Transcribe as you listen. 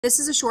This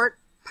is a short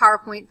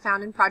PowerPoint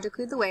found in Project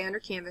Lead the Way under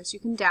Canvas. You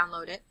can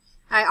download it.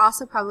 I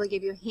also probably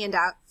gave you a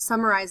handout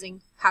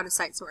summarizing how to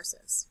cite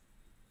sources.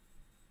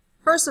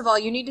 First of all,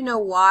 you need to know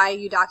why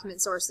you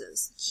document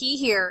sources. Key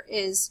here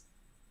is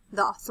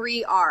the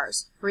 3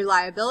 R's: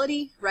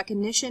 reliability,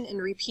 recognition,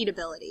 and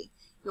repeatability.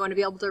 You want to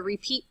be able to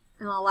repeat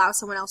and allow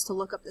someone else to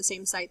look up the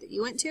same site that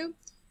you went to.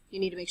 You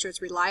need to make sure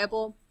it's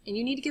reliable, and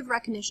you need to give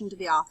recognition to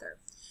the author.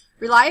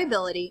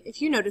 Reliability, if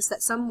you notice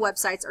that some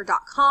websites are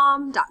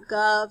 .com,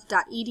 .gov,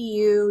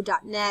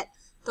 .edu, .net,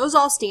 those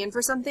all stand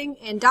for something,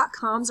 and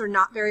 .coms are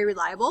not very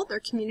reliable. They're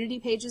community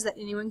pages that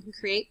anyone can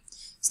create.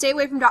 Stay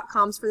away from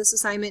 .coms for this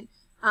assignment.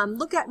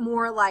 Look at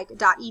more like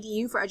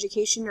 .edu for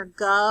education, or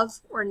 .gov,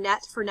 or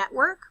 .net for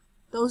network.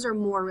 Those are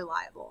more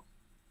reliable.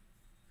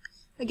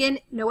 Again,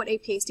 know what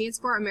APA stands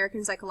for,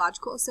 American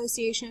Psychological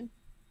Association.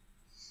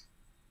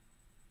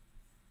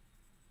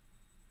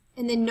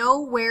 And then know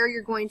where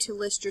you're going to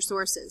list your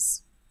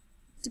sources.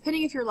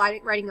 Depending if you're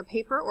writing a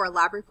paper or a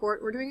lab report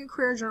or doing a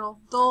career journal,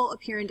 they'll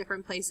appear in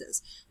different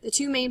places. The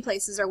 2 main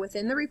places are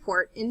within the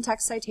report, in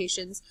text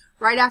citations,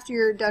 right after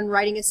you're done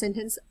writing a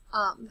sentence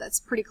that's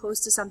pretty close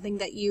to something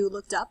that you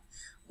looked up,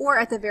 or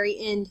at the very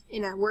end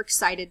in a works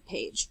cited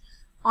page.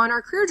 On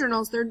our career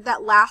journals, they're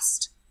that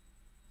last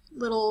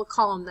little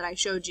column that I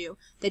showed you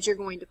that you're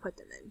going to put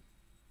them in.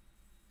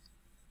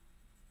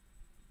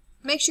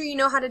 Make sure you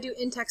know how to do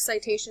in-text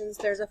citations.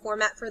 There's a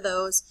format for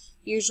those.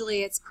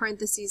 Usually it's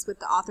parentheses with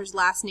the author's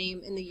last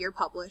name and the year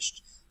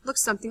published.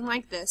 Looks something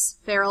like this: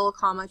 Farrell,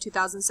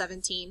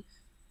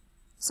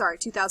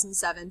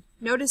 2007.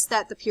 Notice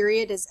that the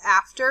period is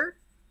after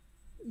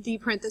the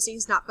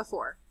parentheses, not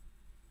before.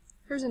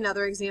 Here's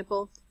another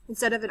example.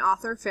 Instead of an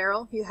author,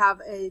 Farrell, you have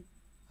a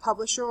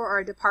publisher or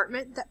a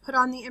department that put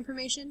on the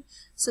information.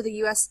 So the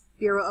U.S.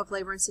 Bureau of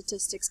Labor and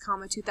Statistics,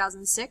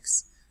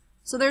 2006.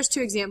 So there's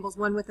 2 examples,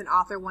 one with an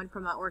author, one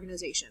from an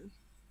organization.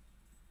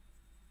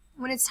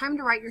 When it's time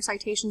to write your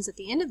citations at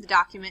the end of the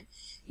document,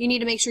 you need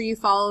to make sure you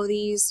follow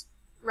these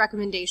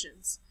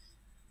recommendations.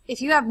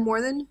 If you have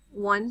more than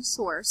 1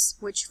 source,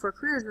 which for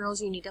career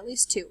journals you need at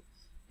least 2,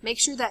 make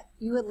sure that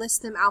you would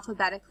list them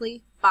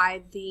alphabetically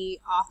by the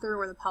author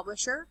or the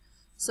publisher.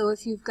 So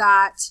if you've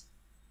got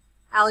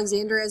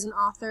Alexander as an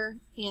author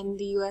and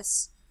the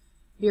U.S.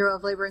 Bureau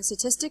of Labor and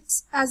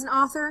Statistics as an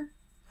author,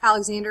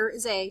 Alexander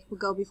is A, will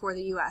go before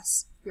the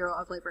U.S. Bureau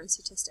of Labor and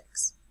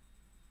Statistics.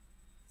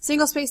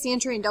 Single space the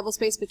entry and double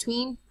space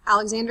between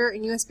Alexander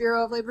and U.S.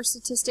 Bureau of Labor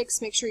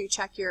Statistics. Make sure you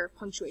check your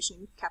punctuation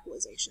and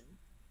capitalization.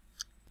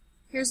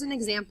 Here's an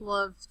example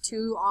of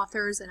 2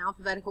 authors in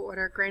alphabetical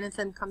order.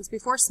 Grantham comes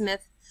before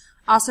Smith.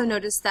 Also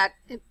notice that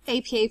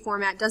APA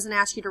format doesn't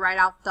ask you to write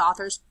out the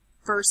author's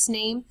first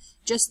name,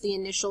 just the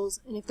initials,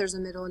 and if there's a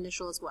middle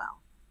initial as well.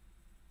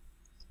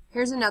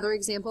 Here's another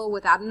example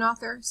without an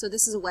author. So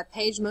this is a web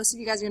page. Most of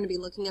you guys are going to be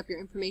looking up your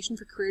information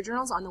for career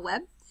journals on the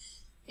web.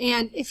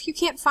 And if you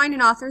can't find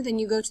an author, then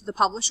you go to the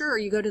publisher or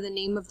you go to the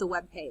name of the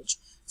web page.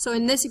 So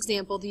in this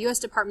example, the U.S.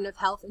 Department of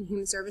Health and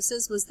Human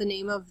Services was the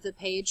name of the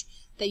page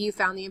that you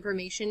found the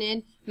information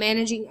in.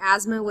 Managing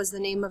Asthma was the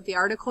name of the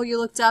article you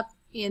looked up.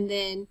 And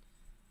then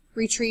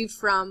retrieved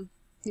from,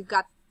 you've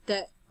got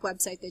the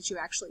website that you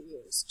actually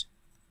used.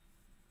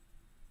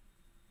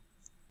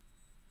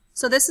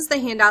 So this is the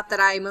handout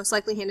that I most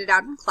likely handed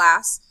out in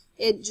class.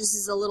 It just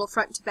is a little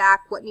front to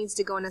back what needs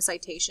to go in a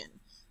citation.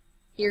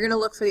 You're going to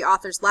look for the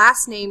author's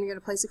last name, you're going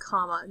to place a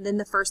comma, and then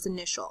the first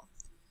initial.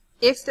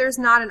 If there's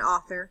not an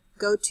author,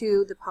 go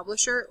to the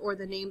publisher or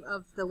the name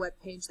of the web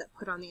page that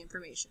put on the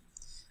information.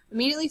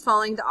 Immediately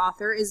following the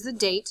author is the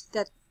date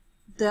that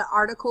the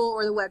article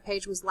or the web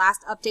page was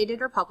last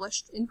updated or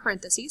published, in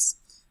parentheses,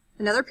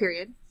 another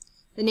period.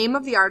 The name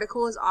of the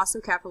article is also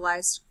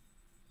capitalized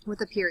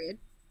with a period.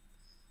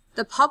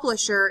 The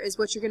publisher is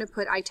what you're going to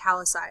put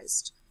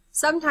italicized.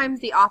 Sometimes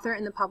the author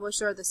and the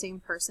publisher are the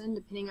same person,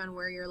 depending on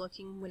where you're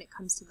looking when it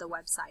comes to the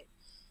website.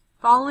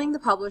 Following the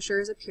publisher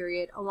is a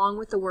period, along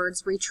with the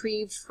words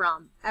retrieved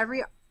from.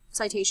 Every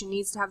citation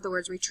needs to have the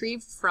words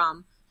retrieved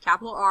from,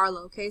 capital R,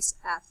 lowercase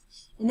f,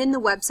 and then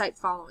the website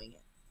following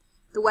it.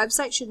 The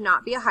website should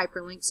not be a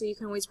hyperlink, so you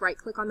can always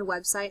right-click on the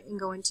website and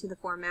go into the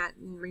format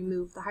and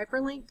remove the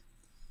hyperlink.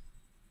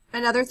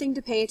 Another thing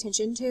to pay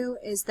attention to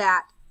is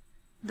that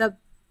the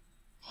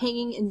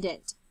hanging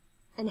indent.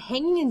 And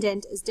hanging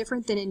indent is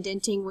different than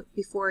indenting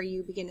before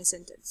you begin a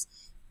sentence.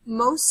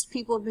 Most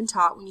people have been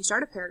taught when you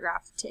start a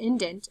paragraph to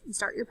indent and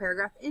start your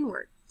paragraph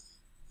inward.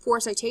 For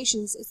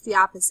citations, it's the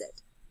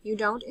opposite. You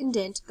don't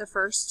indent the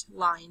first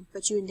line,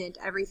 but you indent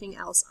everything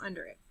else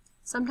under it.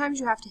 Sometimes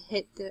you have to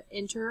hit the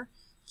enter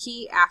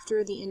key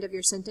after the end of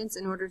your sentence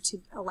in order to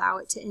allow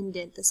it to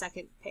indent the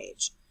second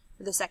page,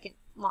 or the second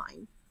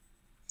line.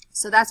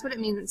 So that's what it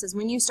means when it says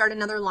when you start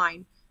another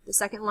line, the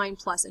second line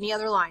plus any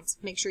other lines,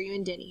 make sure you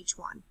indent each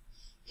one.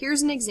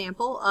 Here's an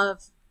example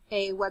of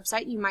a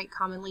website you might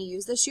commonly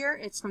use this year.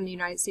 It's from the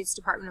United States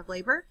Department of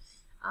Labor.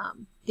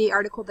 The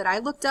article that I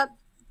looked up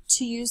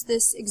to use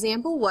this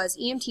example was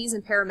EMTs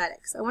and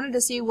paramedics. I wanted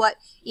to see what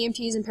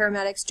EMTs and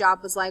paramedics' job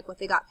was like, what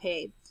they got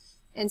paid.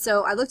 And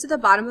so I looked at the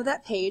bottom of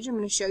that page. I'm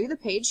going to show you the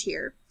page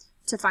here.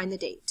 to find the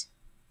date.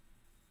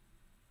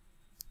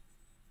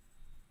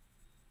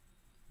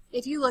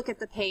 If you look at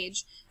the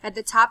page, at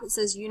the top it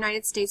says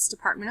United States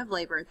Department of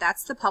Labor.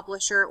 That's the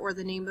publisher or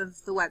the name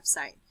of the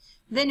website.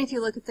 Then if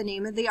you look at the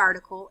name of the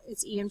article,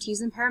 it's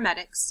EMTs and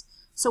Paramedics.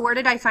 So where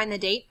did I find the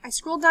date? I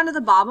scrolled down to the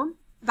bottom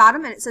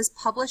and it says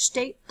published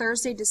date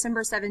Thursday,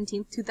 December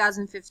 17th,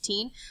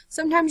 2015.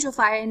 Sometimes you'll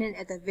find it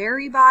at the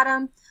very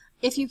bottom.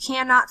 If you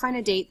cannot find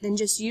a date, then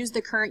just use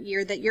the current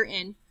year that you're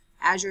in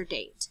as your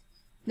date.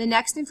 The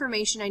next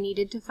information I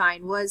needed to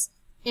find was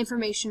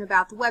information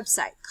about the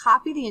website.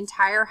 Copy the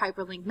entire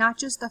hyperlink, not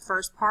just the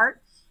first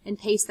part, and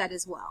paste that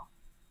as well.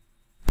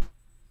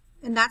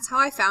 And that's how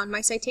I found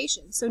my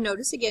citation. So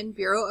notice again,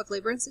 Bureau of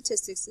Labor and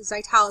Statistics is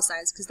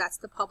italicized because that's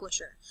the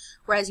publisher,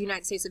 whereas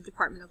United States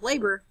Department of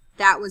Labor,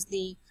 that was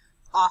the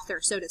author,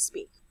 so to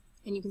speak.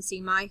 And you can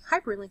see my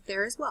hyperlink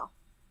there as well.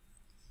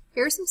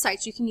 Here are some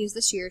sites you can use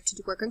this year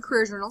to work on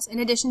career journals, in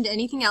addition to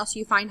anything else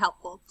you find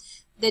helpful.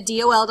 The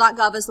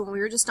DOL.gov is the one we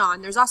were just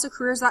on. There's also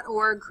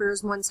careers.org,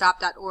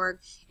 careersonestop.org,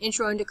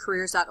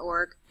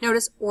 introintocareers.org.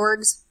 Notice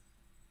orgs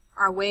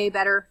are way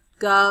better.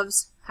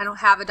 Govs, I don't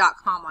have a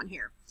 .com on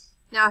here.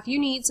 Now, if you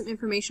need some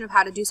information of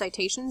how to do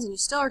citations and you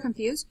still are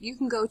confused, you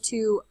can go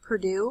to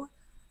Purdue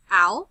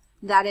OWL.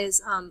 That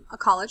is a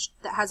college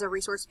that has a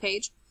resource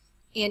page,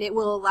 and it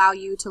will allow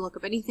you to look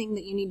up anything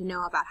that you need to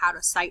know about how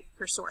to cite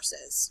your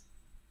sources.